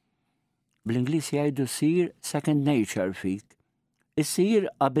minnek. Bl-Ingliż jgħidu ssir second nature fik. Issir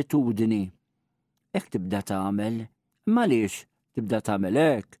abitudni. Hekk tibda tagħmel. Imma għaliex tibda tagħmel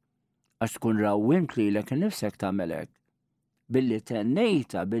hekk? Għax tkun rawwimt lilek innifsek tagħmel hekk. Billi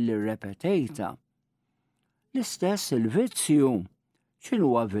tennejta, billi repetejta. L-istess il-vizzju.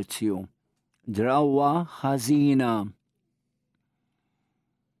 X'inhuwa vizzju? Drawwa ħażina.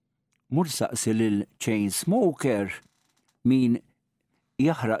 Mur saqsi lil-chain smoker min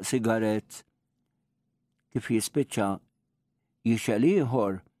jaħraq sigaret kif jispiċċa jixel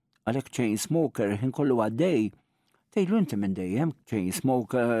ieħor għalhekk chain smoker ħin kollu għaddej. Tgħidlu inti minn dejjem chain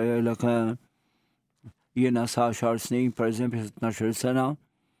smoker jiena sa 10 snin, pereżempju 12 sena,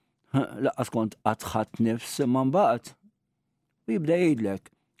 laqqas kont qatt nifs imma mbagħad jibda jgħidlek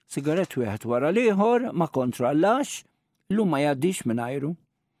sigaret wieħed wara l-ieħor ma kontrollax, llum ma jgħaddix mingħajru.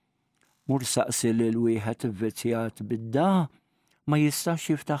 Mur saqsi lil wieħed ivvizzjat bid-da ma jistax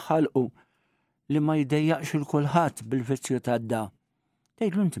jiftaħ ħalqu li ma jdejjaqx il-kulħadd bil-vizzju tad-da.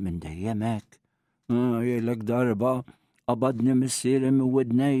 Tgħidlu inti minn dejjem hekk. Jgħidlek darba qabadni missieri minn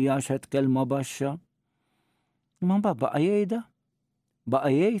widnejja x'għedt kelma baxxa. Imma mbagħad baqa' jgħidha,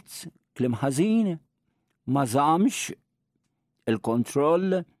 baqa' jgħid kliem ħażin, ma żamx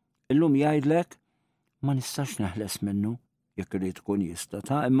il-kontroll, illum jgħidlek ma nistax neħles minnu. Jekk irid tkun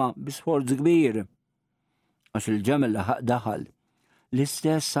jista' imma bi sforz kbir. Għax il-ġemel daħal.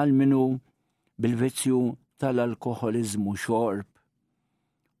 L-istess għal minnu bil-vizzju tal-alkoholizmu xorb.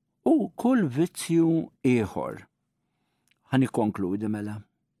 U kull vizzju ieħor. Ħanikonkludi mela.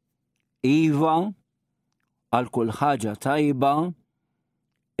 Iva għal kull ħaġa tajba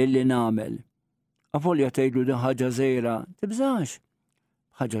illi nagħmel. Avolja tgħidlu din ħaġa żgħira, tibżax.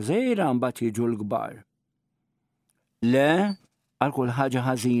 Ħaġa żgħira mbagħad jiġu l-kbar. Le għal kull ħaġa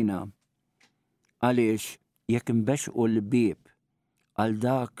ħażina. Għaliex jekk imbexqu l-bieb għal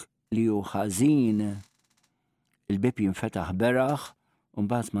dak li hu ħażin, il-bieb jinfetaħ beraħ u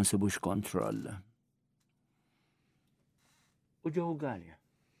mbagħad ma nsibux kontroll. U ġew Galja.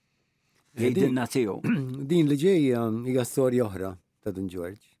 Jgħidilna tiegħu. Din li ġejja hija storja oħra ta' Don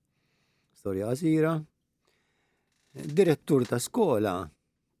George. Storja qasira. Direttur ta' skola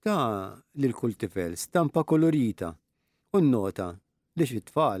ta' lil kull tifel stampa kolorita u nnota li xi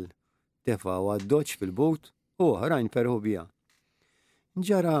tfal tefgħu għad-doċċ fil-but u oħrajn ferħu biha.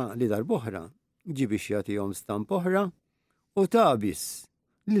 Ġara li darb'oħra ġibi jagħtihom stampa oħra u tabis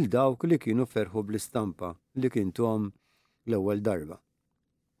lil dawk li kienu ferħu bl-istampa li kintuhom l-ewwel darba.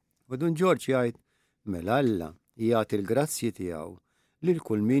 U Don George jgħid mela Alla jagħti l-grazzji tiegħu lil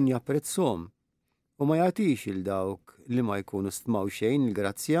kull min japprezzhom u ma jagħtix il dawk li ma jkunu stmaw xejn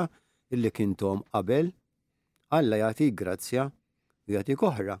il-grazzja illi kintom qabel. Alla jagħtik grazzja u jagħtik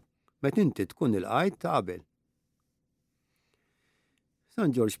oħra meta inti tkun il-qajd ta' qabel.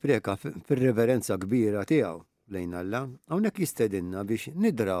 San George preka fir-reverenza kbira tiegħu lejn Alla, hawnhekk jistedinna biex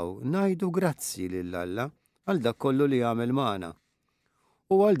nidraw ngħidu grazzi lil Alla għal dak kollu li jagħmel magħna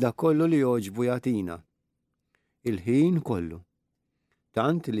u għal dak kollu li jogħġbu jagħtina. Il-ħin kollu.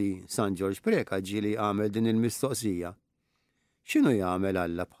 Tant li San George preka ġieli għamel din il-mistoqsija. X'inhu jagħmel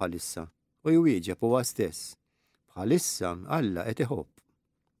Alla bħalissa? U jwieġeb huwa stess. Bħalissa Alla qed iħobb.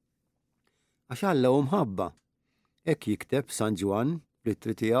 Għax Alla hu mħabba. Hekk jikteb San Ġwan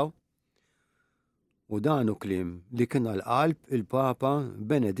fl-ittri tiegħu. U dan hu kliem li kien għall-qalb il-Papa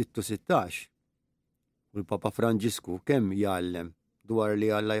Benedittu 16. U l-Papa Franġisku kemm jgħallem dwar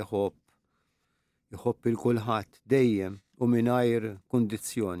li Alla jħobb il-kulħadd dejjem u mingħajr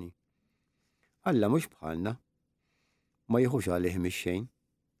kundizzjoni. Alla mhux bħalna, ma jieħux għalih mix-xejn.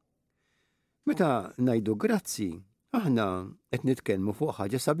 Meta ngħidu grazzi, aħna qed nitkellmu fuq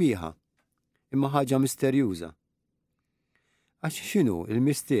ħaġa sabiħa, imma ħaġa misterjuża. Għax x'inhu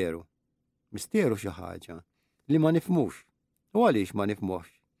il-misteru? Misteru xi ħaġa li ma nifhmux. U għaliex ma nifhmux?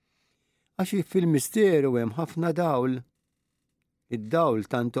 Għax fil-misteru hemm ħafna dawl. Id-dawl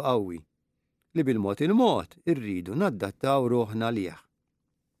tantu qawwi li bil-mod il-mod irridu naddattaw ruħna lieh.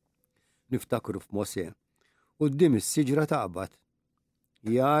 Niftakru f'Mosè quddiem is-siġra taqbad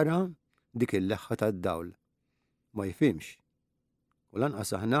jara dik il-leħħa tad-dawl. Ma jifhimx. U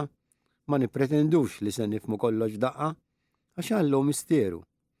lanqas aħna ma nippretendux li se nifhmu kollox daqqa għax Allahu misteru.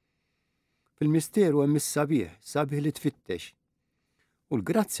 Fil-misteru hemm is-sabiħ, sabiħ li tfittex. U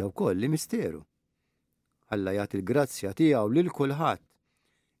l-grazzja wkoll li misteru. Alla jagħti l-grazzja tiegħu lil kulħadd,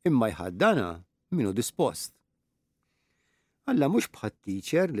 imma jħaddana minnu dispost. Alla mhux bħat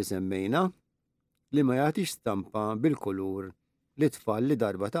teacher li semmejna li ma jagħtix stampa bil-kulur li tfal li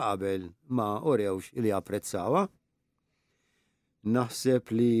darba ta' qabel ma orewx li apprezzawha.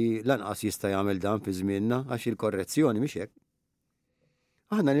 Naħseb li lanqas jista' jagħmel dan fi żmienna għax il-korrezzjoni mhix hekk.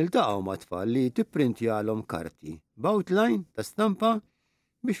 Aħna niltaqgħu ma' tfal li tipprintjalhom karti b'outline ta' stampa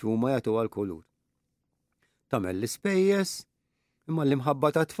biex huma jagħtuha l-kulur. Tagħmel l-ispejjeż imma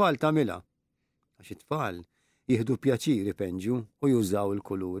l-imħabba ta' tfal tagħmilha għax it-tfal jieħdu pjaċir ipenġu u jużaw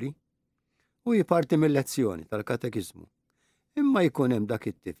il-kuluri u jiparti mill-lezzjoni tal-katekizmu. Imma jkun hemm dak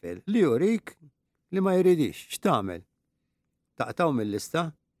it-tifel li jurik li ma jridix x'tagħmel. Taqtaw mill-lista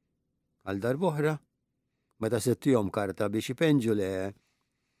għal darb'oħra meta settihom karta biex ipenġu le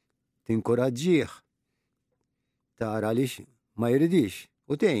tinkoraġġih tara lix ma jridix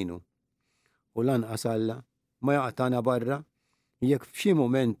u tgħinu. U lanqas Alla ma jaqtana barra jekk f'xi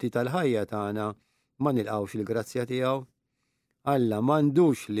momenti tal-ħajja tagħna ma nilqgħux il-grazzja tiegħu. Alla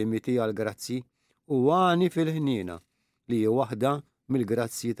m'għandux limiti għal grazzi u għani fil-ħniena li hi waħda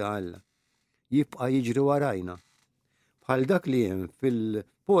mill-grazzi ta' Alla. Jibqa' jiġri warajna. Bħal dak li hemm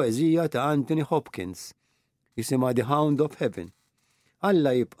fil-poeżija ta' Anthony Hopkins jisimha The Hound of Heaven.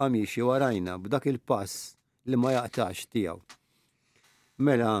 Alla jibqa' miexi warajna b'dak il-pass li ma jaqtax tiegħu.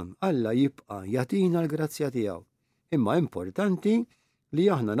 Mela Alla jibqa' jagħtina l-grazzja tiegħu. Imma importanti li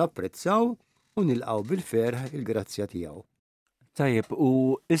aħna napprezzaw u nilqgħu bil-ferħ il-grazzja tiegħu. Tajjeb,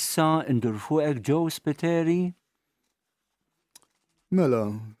 u issa ndur fuqek Joe Spiteri? Mela,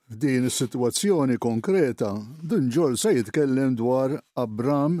 f'din is-sitwazzjoni konkreta, Ġol se jitkellem dwar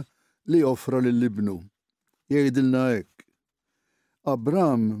Abram li offra lill-ibnu. Jgħidilna hekk.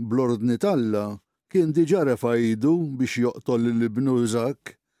 Abram bl-ordni talla kien diġà refa' idu biex joqtol lill-ibnu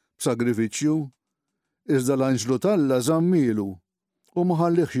Iżak b'sagrifiċċju, iżda l-anġlu talla żammilu u ma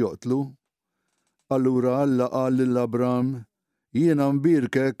ħallihx joqtlu. Allura Alla qal lill-Abram: jiena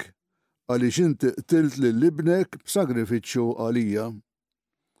mbirkek għaliex inti qtilt lill-ibnek b'sagrifiċċju għalija.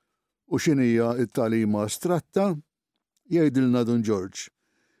 U x'inhija t-tagħlima astratta? Jgħidilna Dun George.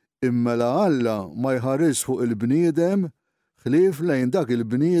 Immela Alla ma jħares fuq il-bniedem ħlief lejn dak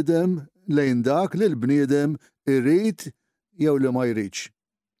il-bniedem lejn dak li l-bniedem irid jew li ma jridx.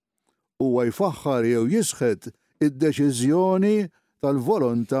 Huwa jfaħħar jew jisħet id-deċiżjoni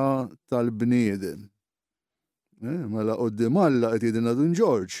tal-volontà tal-bniedem. Mela qudiem Alla qed jgħidilna Dun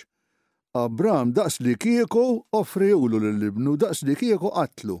George. Abram daqs li kieku offriwlu lill-ibnu, daqs li kieku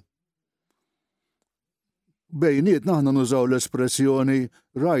qatlu. Bejniet naħna nużaw l-espressjoni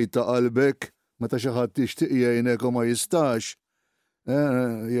rajta qalbek meta xi ħadd tixtieq jgħinek u ma jistax.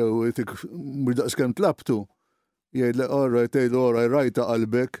 Jew mhux daqskemm tlabtu. Jgħidlek orrajt tgħidu orraj rajta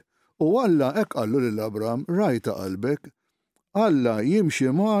qalbek. U Alla hekk qallu lil Abram rajta qalbek. Alla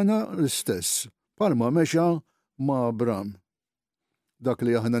jimxi magħna l-istess bħalma mexa ma' Abram. Dak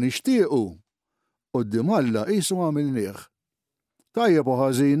li aħna nixtiequ quddiem Alla qisu għamilnieh. Tajjeb u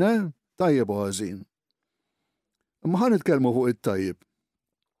ħażin, tajjeb u ħażin. Imma ħa nitkellmu fuq it-tajjeb.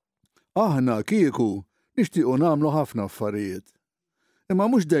 Aħna kieku nixtiequ nagħmlu ħafna affarijiet. Imma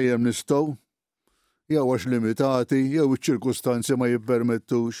mhux dejjem nistgħu, jew għax limitati, jew iċ-ċirkustanzi ma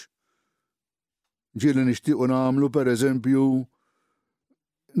jippermettux. Ġieli nixtiequ nagħmlu pereżempju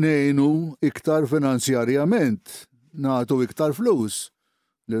ngħinu iktar finanzjarjament, nagħtu iktar flus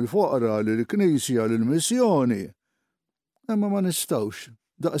lill-foqra, lill-Knisja, lill-missjoni. Imma ma nistgħux,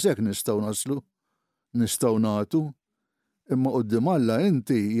 daqshekk nistgħu naslu, nistgħu nagħtu. Imma quddiem Alla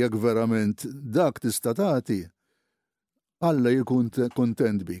inti jekk verament dak tista' tagħti, Alla jkun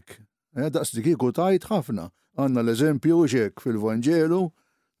kuntent bik. Daqs dik kieku tajt ħafna. Għandna l-eżempju hekk fil-Vanġelu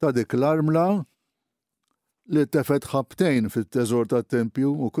ta' dik l-armla li tefet ħabtejn fit-teżor tat-Tempju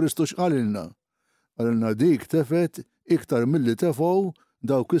u Kristu x'qalilna. Għalilna dik tefet iktar milli tefgħu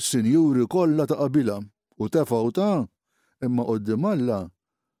dawk is-sinjuri kollha ta' qabilha u tefgħu ta' imma quddiem Alla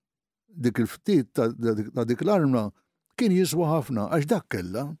dik il-ftit ta' dik l-armla kien jiswa ħafna għax dak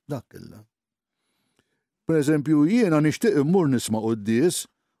kellha. Pereżempju jiena nixtieq immur nisma' qudies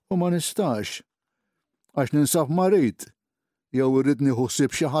u ma nistax għax ninsab marit jew irrid nieħu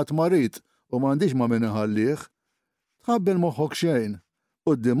ħsieb xi ħadd marit u m'għandix ma' min iħallih. Tħabbel moħħok xejn.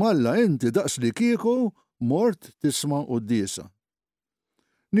 Quddiem Alla inti daqs li kieku mort tisma' quddiesa.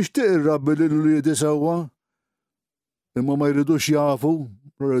 Nixtieq ir-Rabbi li l-uliedi sewwa imma ma jridux jafu,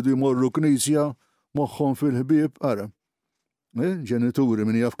 rridu jmorru knisja moħħhom fil-ħbieb, ara. Ġenituri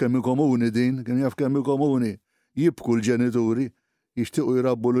min jaf kemm komuni din, kemm jaf kemm komuni, jibku l-ġenituri, jixtiequ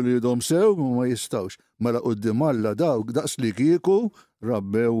jrabbu l-lidhom sew, ma jistawx. Mela qudiem Alla dawk daqs li kieku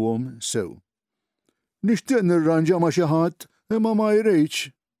rabbewhom sew. Nixtieq nirranġa ma' xi ħadd, imma ma jridx.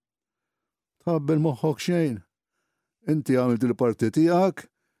 Tħabbel moħħok xejn. Inti għamilt il-parti tiegħek,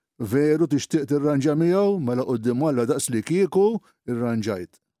 veru tixtieq tirranġa miegħu, mela qudiem Alla daqs li kieku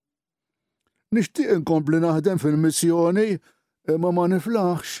irranġajt. Nixtieq inkompli naħdem fil-missjoni, imma ma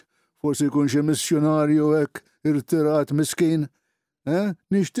niflaħx, forsi jkun xi missjonarju hekk irtirat miskin.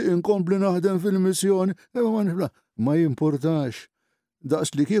 Nixtieq inkompli naħdem fil-missjoni, imma ma niflaħx. Ma jimpurtax.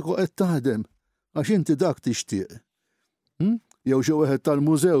 Daqs li kieku qed taħdem, għax inti dak tixtieq. Jew xi wieħed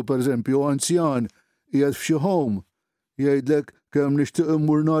tal-mużew pereżempju anzjan qiegħed f'xi home jgħidlek kemm nixtieq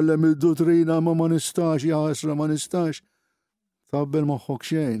immur nagħlem id-dottrina ma nistax, ja ħasra ma nistax. Tabbel moħħok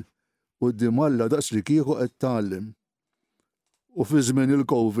xejn. Quddiem Alla daqs li kieku qed tgħallem. U fi żmien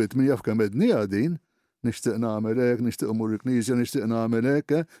il-COVID min jaf kemm edniha din, nixtieq nagħmel hekk, nixtieq immur il-Knisja, nixtieq nagħmel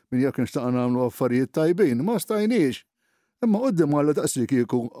hekk, min jaf nixtieq nagħmlu affarijiet tajbin, ma stajniex. Imma quddiem Alla daqs li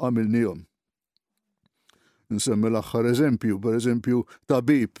kieku għamilnihom. Nsemmi l-aħħar eżempju, pereżempju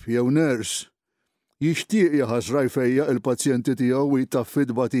tabib jew ners. Jixtieq jaħasraj fejja il-pazjenti tiegħu u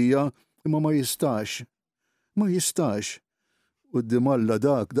jtaffid batija, imma ma jistax. Ma jistax. Quddiem Alla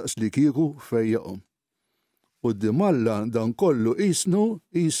dak daqs li kieku fejjaqhom. Quddiem Alla dan kollu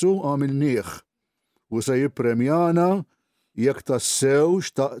qisu għamilnieh. U se jippremjana jekk tassew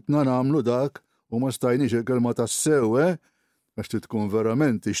xtaqtna nagħmlu dak u ma stajniex il-kelma tassew, għax tkun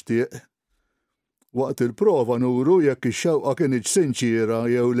verament tixtieq. Waqt il-prova nuru jekk ix-xewqa kienx sinċira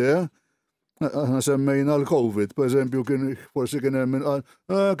jew le, aħna semmejna l-COVID, pereżempju forsi kien hemm min qal,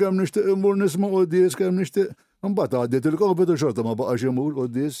 kemm nixtieq immur nisma' qudies, kemm nixtieq. Imbagħad għaddiet il-COVID u xorta ma baqax imur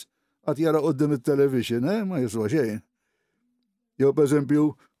qudies, qatt jara quddiem it-television, ma jiswa xejn. Jew pereżempju,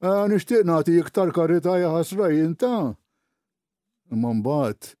 nixtieq nagħti iktar karità ja ħasra jinta. Imma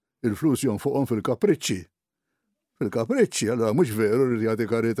mbagħad il-flus jonfoqhom fil-kapriċċi. Fil-kapriċċi, allura mhux veru li jagħti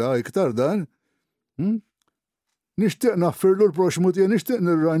karità iktar dan. Nixtieq naffirlu l-proxmu tiegħi, nixtieq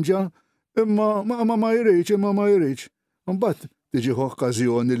nirranġa, imma ma jridx, imma ma jridx. Imbagħad tiġi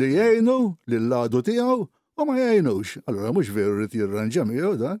okkażjoni li jgħinu lill-għadu tiegħu u ma jgħinux. Allura mhux veru li jirranġa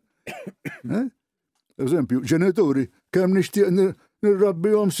miegħu dan. Eżempju, ġenituri, kemm nixtieq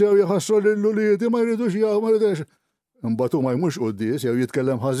nirrabbihom sew jaħassru lill-uliedi ma jridux jew ma jridux. Imbagħad huma jmux qudies jew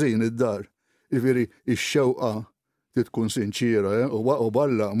jitkellem ħażin id-dar. Jiġifieri x-xewqa tkun sinċira u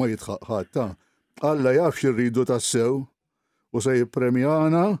Alla ma jitħaq ħadd. Alla jaf xirridu tassew u se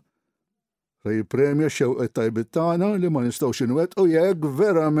jippremjana, se jippremja x-xewqet tajbit tagħna li ma nistgħux inwettqu jekk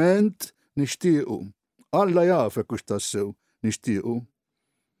verament nixtiequ. Alla jaf hekk hux tassew nixtiequ.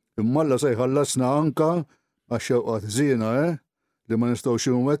 Imma Alla se jħallasna anka għax-xewqat żiena li ma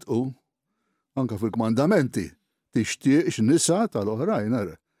nistgħux inwettqu anka fil-kmandamenti. Tixtieqx nisa tal-oħrajn,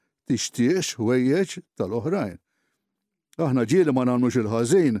 tixtieqx ħwejjeġ tal-oħrajn. Aħna ġieli ma nagħmlux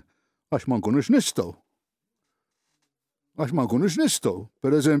il-ħażin għax ma nkunux nistgħu. Għax ma nkunux nistgħu.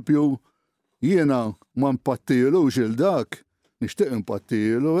 Pereżempju, jiena ma mpattilux il-dak, nixtieq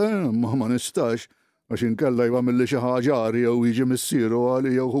impattilu, ma nistax għax inkella jagħmilli xi ħaġa jew jiġi missieru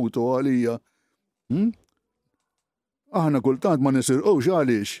għalija jew ħutu għalija. Aħna kultant ma nisirqux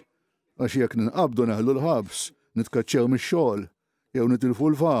għaliex għax jekk ninqabdu neħlu l-ħabs, nitkaċċew mix-xogħol jew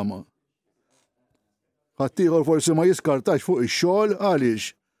nitilfu l-fama. Ħaddieħor forsi ma jiskartax fuq ix-xogħol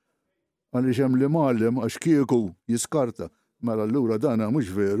għaliex hemm li mgħallem għax kieku jiskarta. Mela allura dana mhux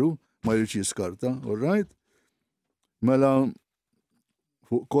veru, ma jridx jiskarta, all right? Mela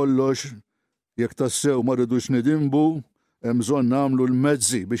fuq kollox jekk tassew ma rridux nidimbu, hemm bżonn nagħmlu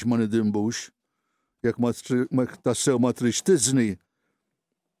l-mezzi biex ma nidimbux. Jekk tassew ma tridx tiżni,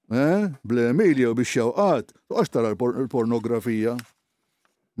 bl-Emilja u biex xewqat, toqgħodx tara l-pornografija.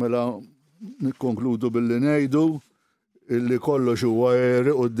 Mela nikkonkludu billi ngħidu illi kollox huwa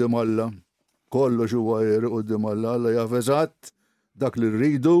għeri quddiem Alla. Kollox huwa għeri quddiem Alla. Alla jaf eżatt dak li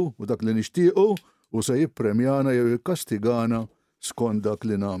rridu u dak li nixtiequ u se jippremjana jew jikkastigana skont dak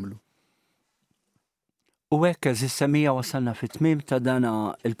li nagħmlu. U hekk eżissemija wasalna fit-tmiem ta'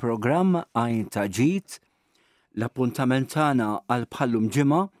 dana il-programm Għajn ta' ġid. L-appuntament tagħna għal bħallum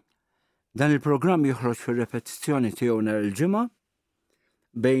ġimgħa. Dan il-programm joħroġ fir-repetizzjoni tiegħu nhar il-ġimgħa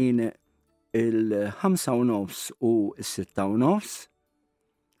bejn il-5:30 u s-6:30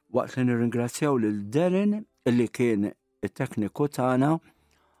 waqt li nirringrazzjaw lil Darren illi kien it-tekniku tagħna.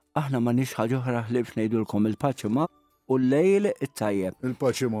 Aħna m'għandniex ħaġa oħra ħlief ngħidulkom il-paċi u l-lejl it-tajjeb.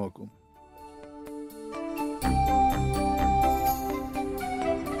 Il-paċi magħkom.